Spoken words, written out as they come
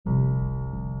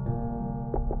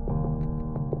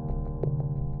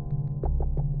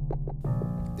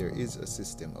there is a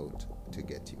system out to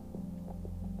get you.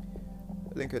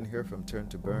 Lincoln here from Turn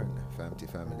to Burn,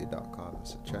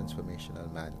 FamilyFamily.com's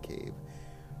transformational man cave.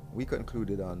 We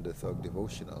concluded on the Thug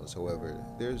devotionals. However,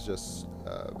 there's just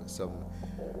some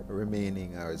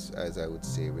remaining, as I would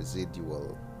say,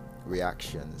 residual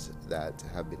reactions that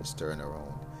have been stirring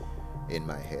around in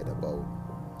my head about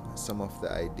some of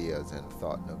the ideas and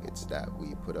thought nuggets that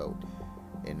we put out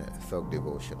in Thug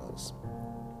devotionals.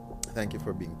 Thank you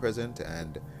for being present,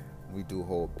 and we do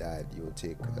hope that you'll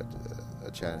take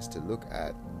a chance to look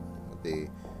at the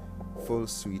full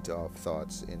suite of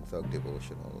thoughts in Thug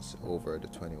devotionals over the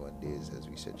 21 days as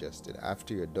we suggested.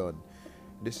 After you're done,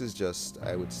 this is just,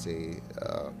 I would say,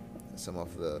 some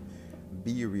of the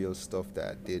be-real stuff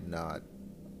that did not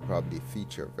probably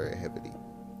feature very heavily.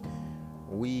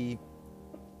 We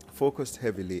focused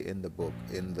heavily in the book,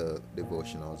 in the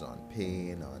devotionals, on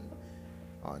pain,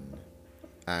 on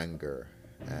anger,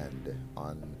 and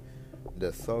on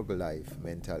the thug life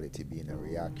mentality being a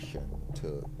reaction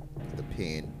to the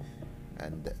pain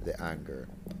and the anger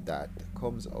that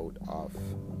comes out of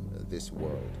this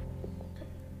world.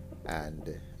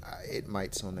 And it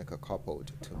might sound like a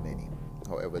cop-out to many.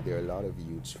 However, there are a lot of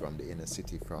youths from the inner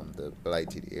city, from the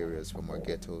blighted areas, from our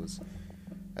ghettos,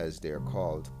 as they're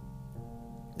called,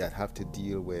 that have to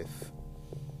deal with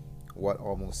what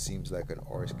almost seems like an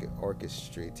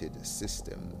orchestrated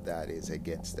system that is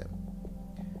against them.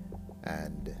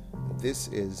 And this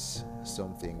is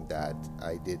something that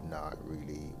I did not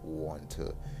really want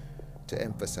to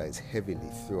emphasize heavily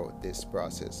throughout this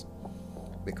process,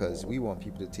 because we want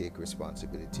people to take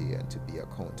responsibility and to be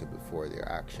accountable for their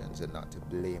actions and not to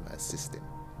blame a system.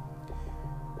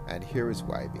 And here is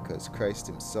why: because Christ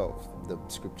himself, the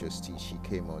scriptures teach, he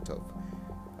came out of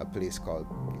a place called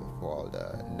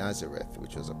Nazareth,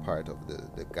 which was a part of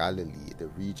the Galilee, the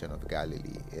region of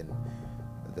Galilee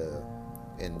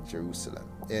in Jerusalem,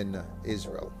 in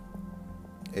Israel.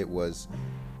 It was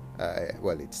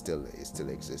it still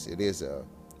exists. It is a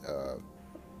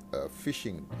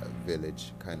fishing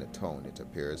village kind of town, it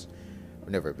appears. I've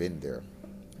never been there,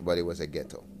 but it was a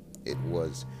ghetto. It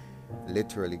was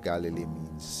literally, Galilee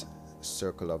means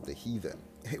circle of the heathen.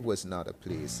 It was not a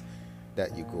place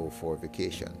that you go for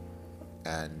vacation.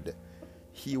 And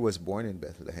he was born in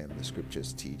Bethlehem, the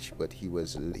scriptures teach, but he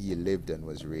lived and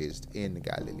was raised in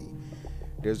Galilee.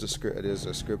 There's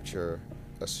a scripture,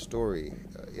 a story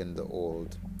in the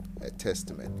Old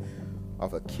Testament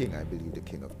of a king, I believe the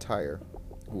king of Tyre,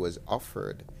 who was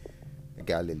offered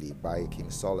Galilee by King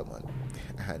Solomon,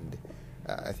 and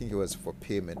I think it was for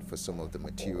payment for some of the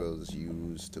materials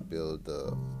used to build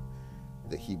the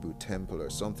Hebrew temple or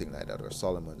something like that, or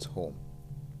Solomon's home.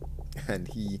 And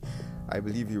I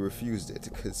believe he refused it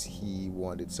because he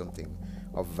wanted something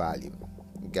of value.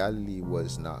 Galilee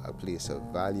was not a place of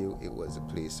value, it was a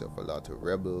place of a lot of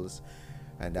rebels,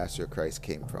 and that's where Christ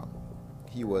came from.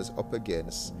 He was up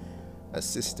against a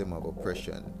system of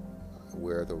oppression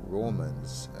where the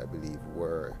Romans, I believe,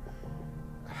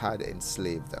 had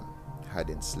enslaved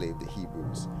the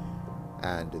Hebrews,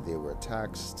 and they were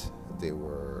taxed. They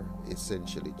were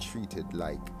essentially treated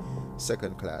like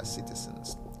second-class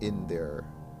citizens in their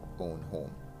own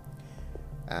home.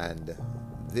 And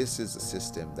this is a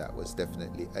system that was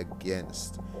definitely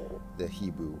against the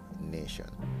Hebrew nation.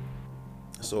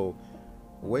 So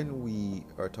when we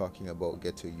are talking about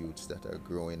ghetto youths that are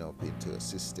growing up into a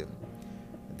system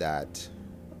that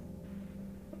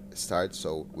starts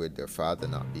out with their father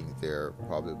not being there,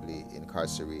 probably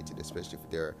incarcerated, especially if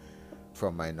they're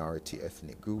from minority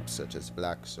ethnic groups such as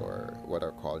blacks or what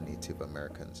are called Native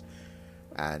Americans,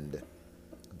 and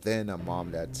then a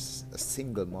mom that's a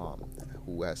single mom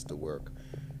who has to work,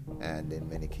 and in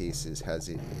many cases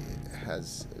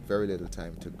has very little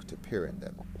time to parent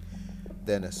them.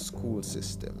 Then a school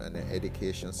system, and an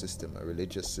education system, a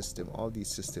religious system, all these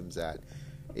systems that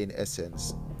in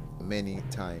essence many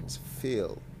times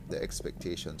fail the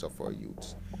expectations of our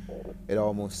youths. It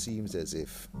almost seems as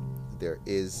if there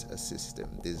is a system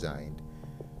designed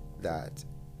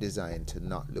to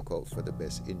not look out for the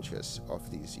best interests of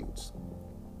these youths.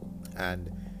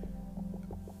 And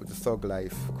the thug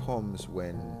life comes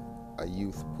when a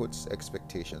youth puts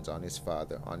expectations on his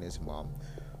father, on his mom,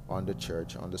 on the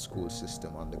church, on the school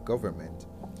system, on the government,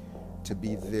 to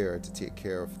be there to take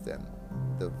care of them,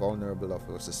 the vulnerable of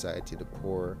our society, the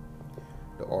poor,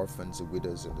 the orphans, the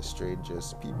widows, and the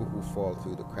strangers, people who fall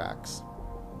through the cracks.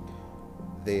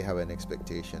 They have an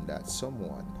expectation that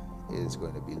someone is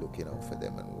going to be looking out for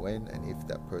them, and when and if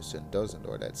that person doesn't,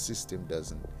 or that system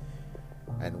doesn't,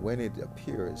 and when it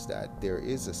appears that there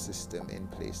is a system in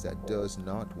place that does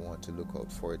not want to look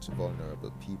out for its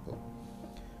vulnerable people,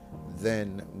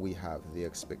 Then we have the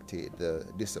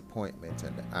disappointment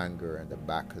and the anger and the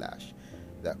backlash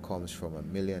that comes from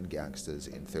 1 million gangsters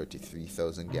in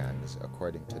 33,000 gangs,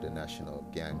 according to the National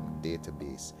Gang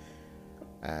Database.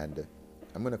 And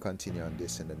I'm going to continue on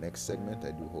this in the next segment.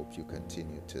 I do hope you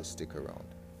continue to stick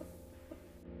around.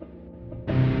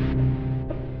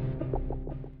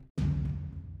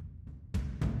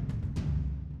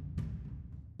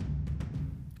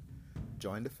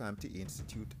 Join the FAMTI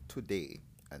Institute today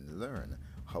and learn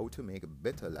how to make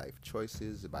better life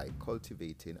choices by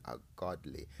cultivating a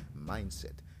godly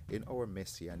mindset in our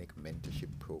Messianic mentorship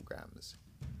programs.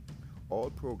 All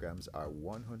programs are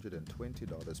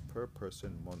 $120 per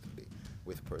person monthly,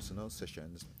 with personal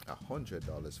sessions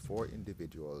 $100 for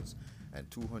individuals and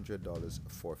 $200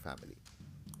 for family.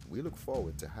 We look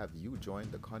forward to have you join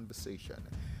the conversation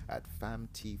at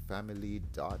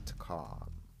famtifamily.com.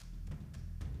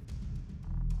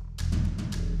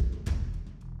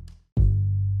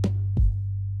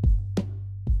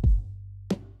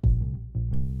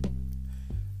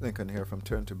 Lincoln here from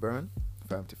Turn to Burn,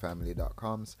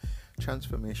 famtifamily.com's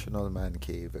Transformational Man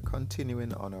Cave.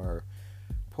 Continuing on our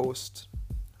post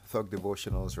Thug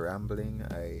Devotionals rambling,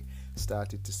 I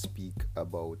started to speak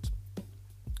about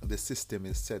the system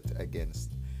is set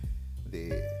against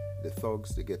the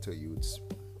thugs, the ghetto youths,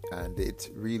 and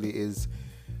it really is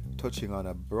touching on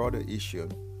a broader issue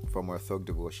from our Thug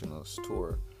Devotionals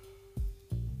tour.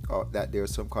 That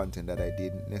there's some content that I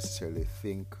didn't necessarily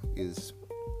think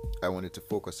I wanted to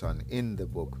focus on in the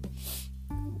book,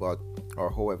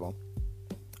 however,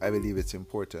 I believe it's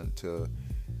important to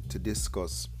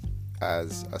discuss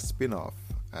as a spin-off,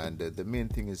 and the main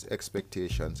thing is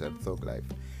expectations and thug life.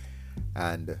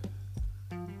 And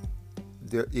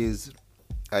there is,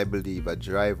 I believe, a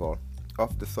driver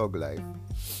of the thug life,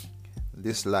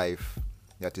 this life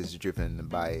that is driven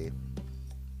by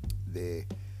the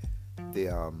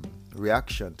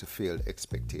reaction to failed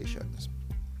expectations,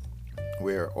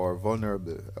 where our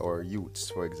vulnerable, our youths,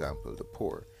 for example, the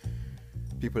poor,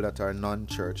 people that are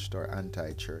non-churched or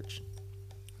anti-church,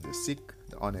 the sick,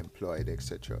 the unemployed,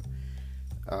 etc.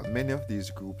 Many of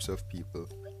these groups of people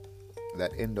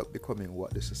that end up becoming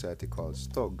what the society calls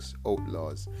thugs,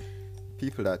 outlaws,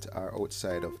 people that are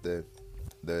outside of the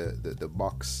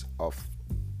box of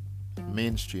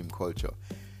mainstream culture,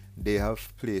 they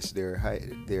have placed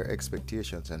their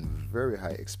expectations, and very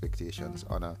high expectations,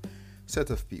 on a set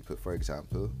of people. For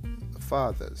example,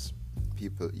 fathers.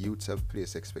 Youths have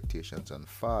placed expectations on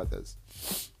fathers,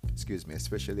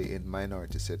 especially in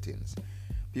minority settings.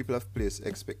 People have placed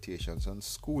expectations on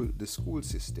the school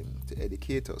system to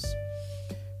educate us.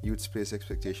 Youths place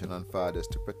expectation on fathers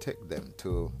to protect them,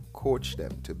 to coach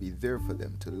them, to be there for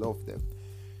them, to love them,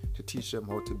 to teach them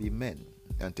how to be men,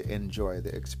 and to enjoy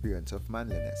the experience of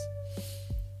manliness.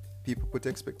 People put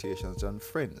expectations on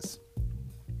friends,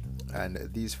 and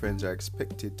these friends are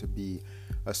expected to be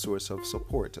a source of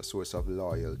support, a source of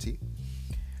loyalty.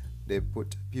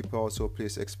 People also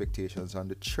place expectations on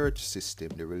the church system,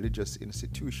 the religious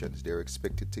institutions. They're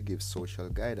expected to give social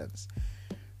guidance.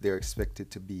 They're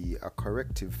expected to be a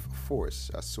corrective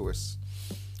force, a source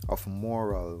of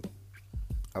moral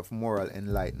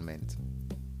enlightenment.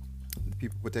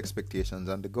 People put expectations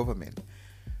on the government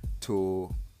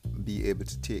to be able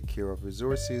to take care of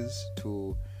resources,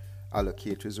 to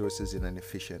allocate resources in an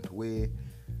efficient way,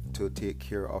 to take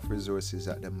care of resources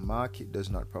that the market does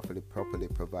not properly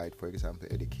provide, for example,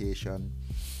 education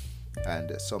and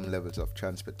some levels of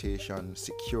transportation,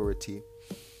 security,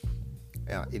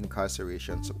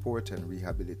 incarceration support and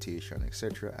rehabilitation,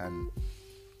 etc. And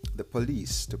the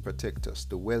police to protect us.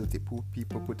 The wealthy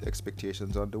people put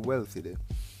expectations on the wealthy, the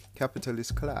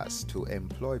capitalist class, to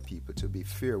employ people, to be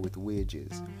fair with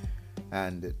wages,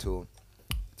 and to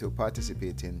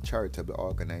participate in charitable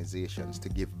organizations, to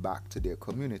give back to their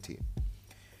community.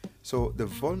 So the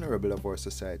vulnerable of our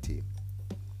society,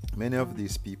 many of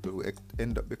these people who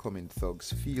end up becoming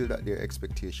thugs, feel that their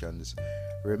expectations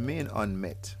remain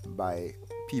unmet by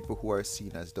people who are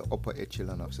seen as the upper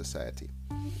echelon of society.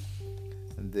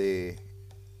 Though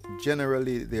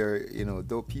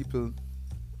people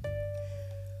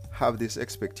have this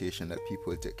expectation that people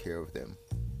will take care of them,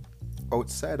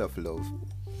 outside of love,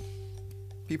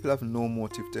 people have no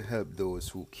motive to help those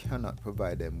who cannot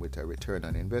provide them with a return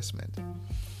on investment.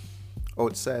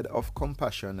 Outside of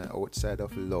compassion and outside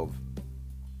of love,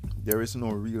 there is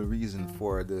no real reason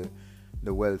for the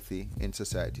wealthy in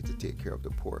society to take care of the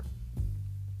poor.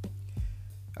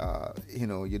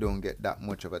 You don't get that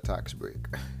much of a tax break.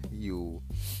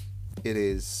 It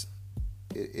is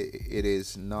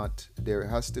not.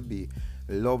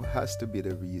 Love has to be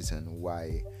the reason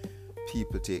why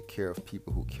people take care of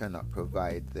people who cannot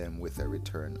provide them with a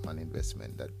return on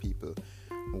investment, that people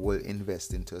will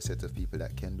invest into a set of people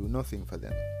that can do nothing for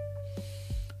them.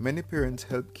 Many parents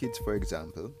help kids, for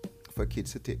example, for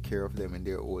kids to take care of them in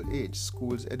their old age.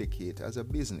 Schools educate as a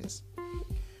business.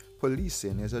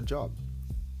 Policing is a job.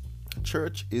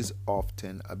 Church is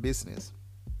often a business.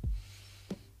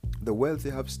 The wealthy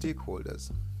have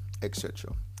stakeholders,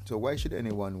 etc. So why should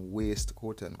anyone waste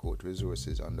quote-unquote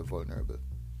resources on the vulnerable?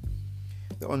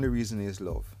 The only reason is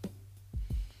love.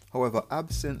 However,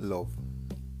 absent love,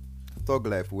 thug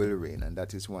life will reign, and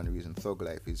that is one reason thug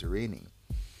life is reigning,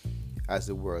 as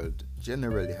the world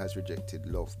generally has rejected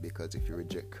love, because if you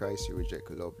reject Christ, you reject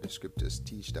love. The scriptures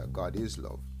teach that God is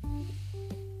love,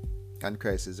 and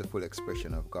Christ is the full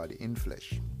expression of God in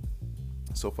flesh.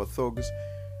 So for thugs,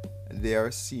 they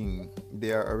are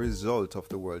a result of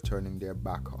the world turning their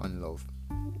back on love,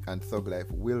 and thug life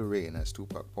will reign, as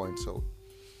Tupac points out.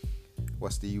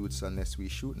 What's the youths unless we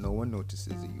shoot? No one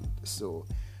notices the youth. So,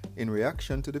 in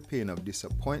reaction to the pain of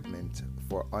disappointment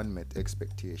for unmet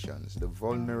expectations, the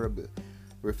vulnerable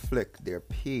reflect their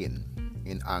pain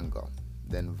in anger,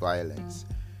 then violence.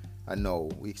 And now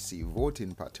we see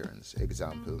voting patterns.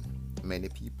 Example, many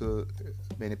people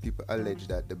allege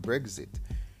that the Brexit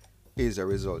is a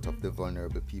result of the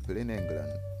vulnerable people in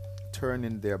England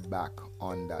turning their back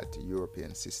on that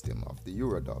European system of the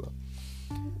Eurodollar.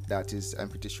 That is, I'm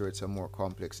pretty sure it's a more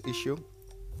complex issue,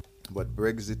 but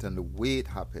Brexit and the way it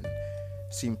happened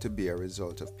seem to be a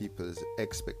result of people's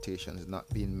expectations not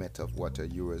being met of what a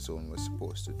Eurozone was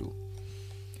supposed to do.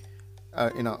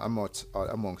 Amongst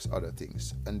other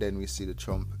things. And then we see the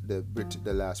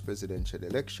last presidential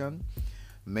election.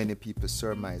 Many people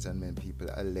surmise and many people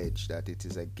allege that it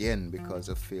is again because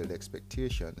of failed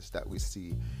expectations that we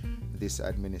see this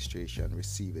administration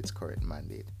receive its current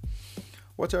mandate.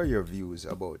 What are your views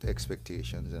about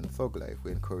expectations and thug life?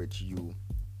 We encourage you.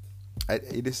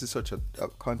 This is such a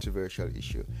controversial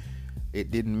issue.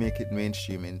 It didn't make it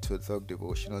mainstream into Thug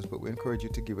Devotionals, but we encourage you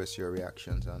to give us your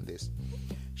reactions on this.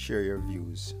 Share your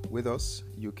views with us.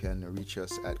 You can reach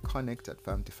us at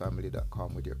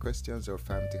connect@famtyfamily.com with your questions. Our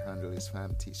family handle is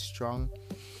famtystrong.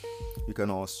 You can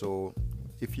also,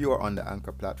 if you are on the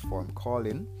Anchor platform, call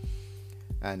in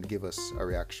and give us a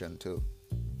reaction to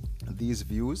these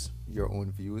views, your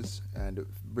own views, and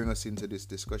bring us into this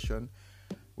discussion.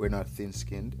 We're not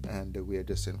thin-skinned, and we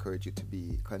just encourage you to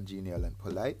be congenial and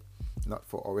polite, not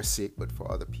for our sake, but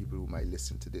for other people who might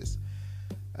listen to this.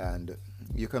 And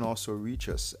you can also reach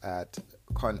us at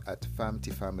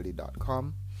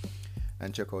famtyfamily.com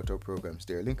and check out our programs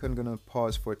there. Lincoln going to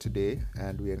pause for today,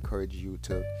 and we encourage you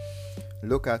to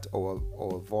look at our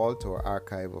vault or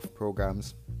archive of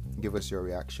programs. Give us your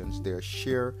reactions there.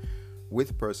 Share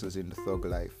with persons in the thug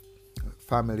life,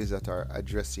 families that are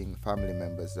addressing family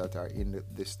members that are in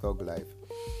this thug life,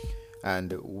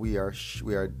 and we are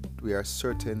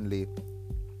certainly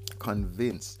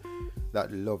convinced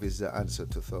that love is the answer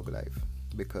to thug life,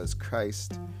 because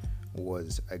Christ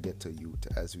was a ghetto youth,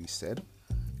 as we said,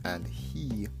 and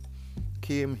he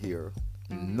came here.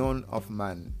 None of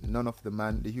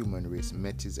the human race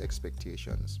met his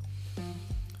expectations,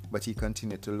 but he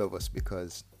continued to love us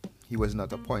because he was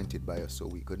not appointed by us, so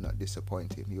we could not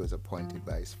disappoint him. He was appointed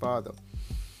by his Father,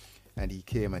 and he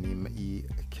came and he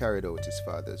carried out his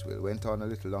Father's will. Went on a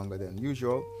little longer than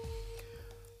usual,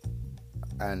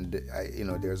 and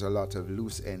there's a lot of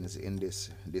loose ends in this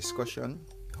discussion.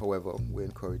 However, we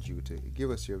encourage you to give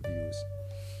us your views.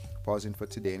 Pausing for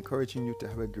today, encouraging you to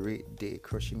have a great day,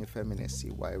 crushing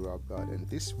effeminacy while rob God and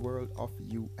this world of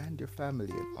you and your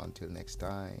family. And until next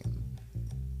time,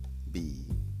 be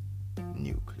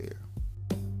nuclear.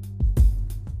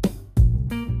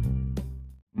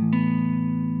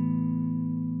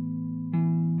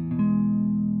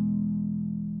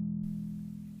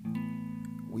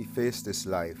 We face this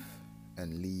life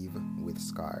and leave with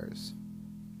scars,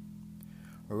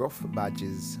 rough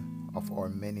badges of our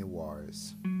many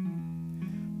wars.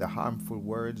 The harmful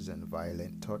words and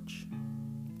violent touch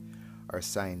are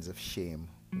signs of shame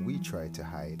we try to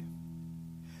hide,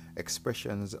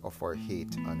 expressions of our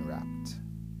hate unwrapped.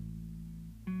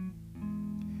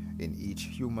 In each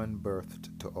human birthed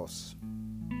to us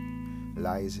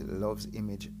lies love's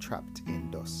image trapped in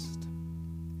dust.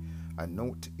 A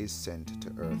note is sent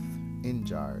to earth in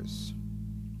jars,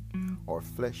 or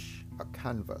flesh a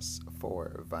canvas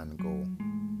for Van Gogh.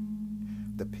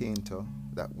 The painter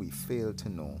that we fail to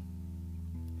know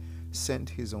sent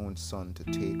his own son to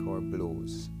take our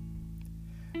blows,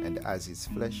 and as his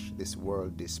flesh this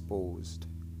world disposed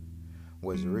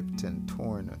was ripped and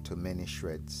torn to many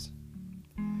shreds,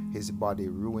 his body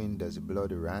ruined as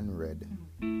blood ran red,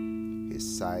 his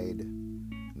his side,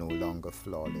 no longer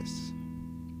flawless.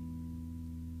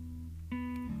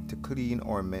 To clean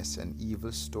or mess an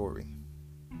evil story,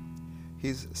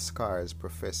 his scars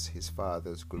profess his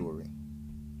Father's glory,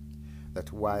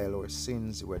 that while our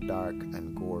sins were dark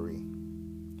and gory,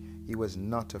 he was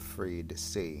not afraid,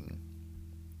 saying,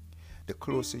 the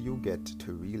closer you get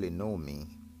to really know me,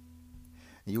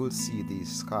 you will see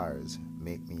these scars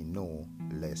make me no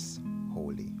less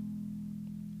holy.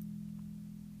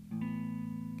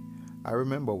 I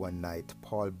remember one night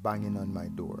Paul banging on my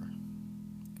door,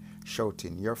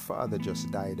 shouting, your father just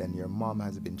died and your mom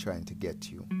has been trying to get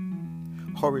you.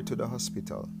 Hurry to the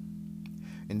hospital.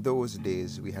 In those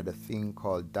days, we had a thing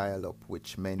called dial-up,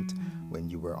 which meant when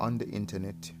you were on the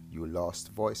internet, you lost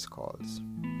voice calls.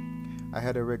 I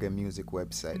had a reggae music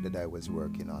website that I was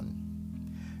working on.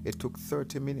 It took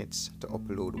 30 minutes to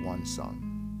upload one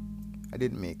song. I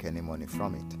didn't make any money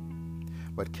from it,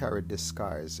 but carried the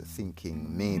scars thinking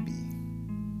maybe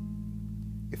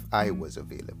if I was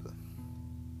available.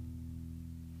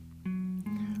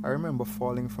 I remember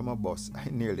falling from a bus. I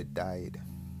nearly died.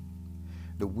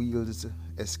 The wheels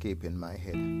escaping my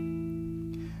head.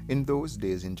 In those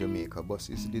days in Jamaica,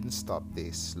 buses didn't stop,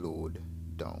 they slowed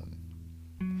down.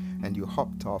 And you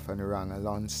hopped off and ran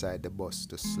alongside the bus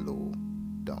to slow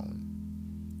down.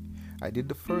 I did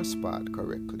the first part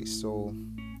correctly, so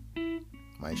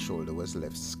my shoulder was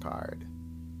left scarred.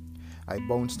 I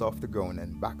bounced off the ground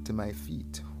and back to my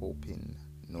feet, hoping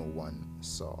no one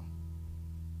saw.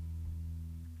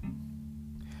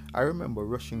 I remember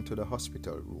rushing to the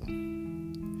hospital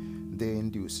room. They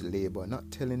induced labor, not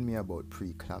telling me about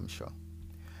preeclampsia.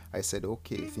 I said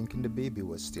okay, thinking the baby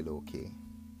was still okay.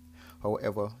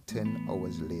 However, 10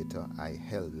 hours later, I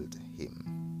held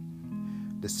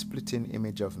him. The splitting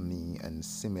image of me and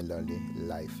similarly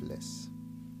lifeless.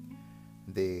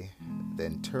 They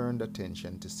then turned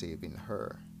attention to saving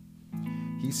her.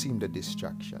 He seemed a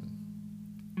distraction.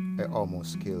 I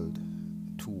almost killed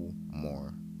 2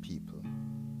 more people.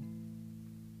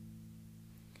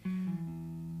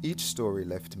 Each story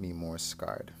left me more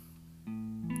scarred,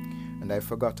 and I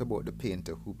forgot about the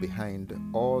painter who behind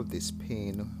all this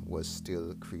pain was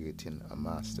still creating a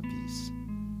masterpiece.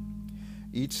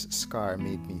 Each scar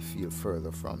made me feel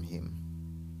further from him.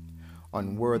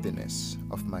 Unworthiness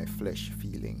of my flesh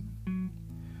feeling.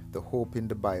 The hope in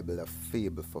the Bible a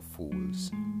fable for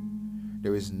fools.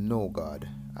 There is no God,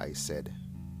 I said,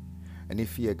 and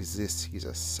if he exists, he's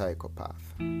a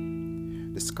psychopath.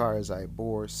 The scars I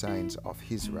bore, signs of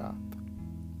his wrath.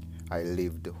 I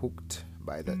lived hooked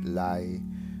by that lie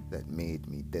that made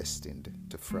me destined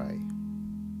to fry.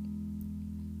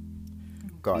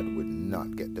 God would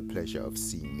not get the pleasure of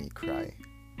seeing me cry,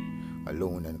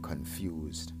 alone and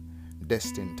confused,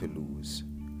 destined to lose,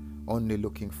 only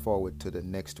looking forward to the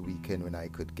next weekend when I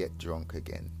could get drunk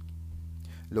again,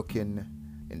 looking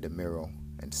in the mirror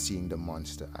and seeing the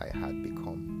monster I had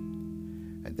become.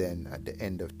 And then at the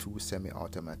end of 2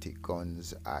 semi-automatic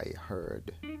guns, I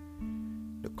heard,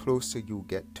 the closer you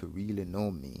get to really know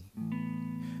me,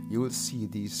 you will see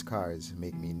these scars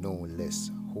make me no less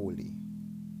holy.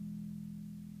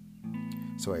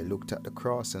 So I looked at the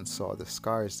cross and saw the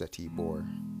scars that he bore,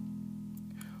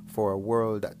 for a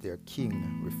world that their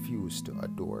king refused to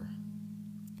adore.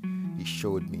 He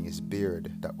showed me his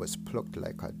beard that was plucked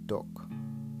like a duck.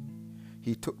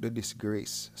 He took the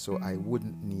disgrace so I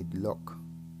wouldn't need luck.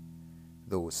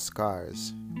 Those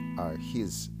scars are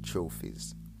his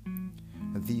trophies.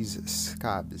 These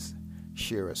scabs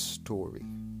share a story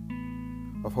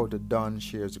of how the dawn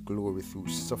shares glory through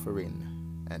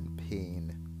suffering and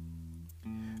pain,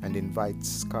 and invites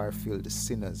scar-filled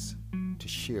sinners to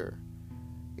share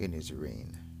in his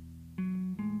reign.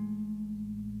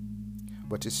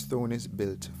 But his throne is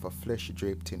built for flesh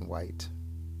draped in white,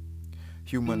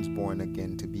 humans born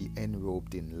again to be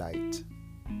enrobed in light,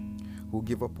 who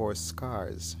give up our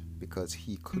scars because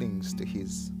he clings to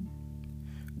his,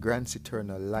 grants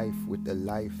eternal life with the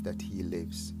life that he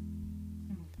lives.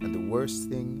 And the worst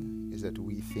thing is that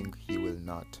we think he will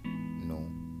not know.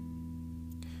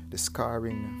 The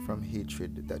scarring from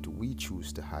hatred that we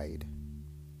choose to hide,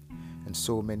 and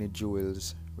so many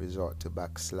jewels resort to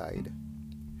backslide,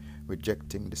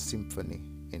 rejecting the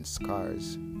symphony in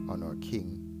scars on our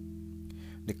King,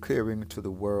 declaring to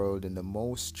the world in the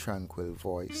most tranquil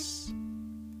voice,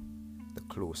 the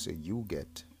closer you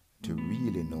get to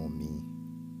really know me,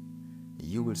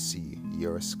 you will see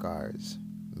your scars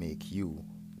make you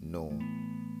no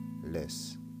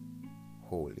less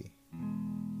holy.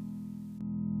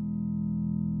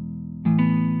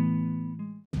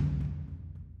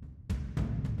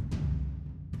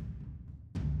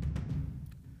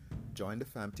 Join the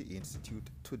FAMTI Institute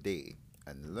today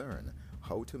and learn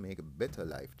how to make better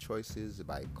life choices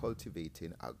by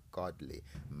cultivating a godly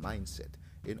mindset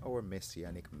in our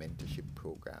Messianic mentorship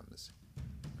programs.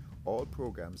 All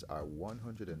programs are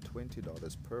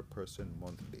 $120 per person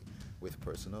monthly, with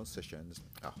personal sessions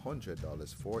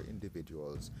 $100 for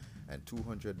individuals and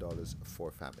 $200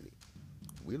 for family.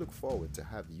 We look forward to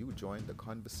have you join the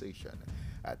conversation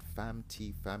at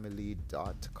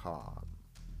famtfamily.com.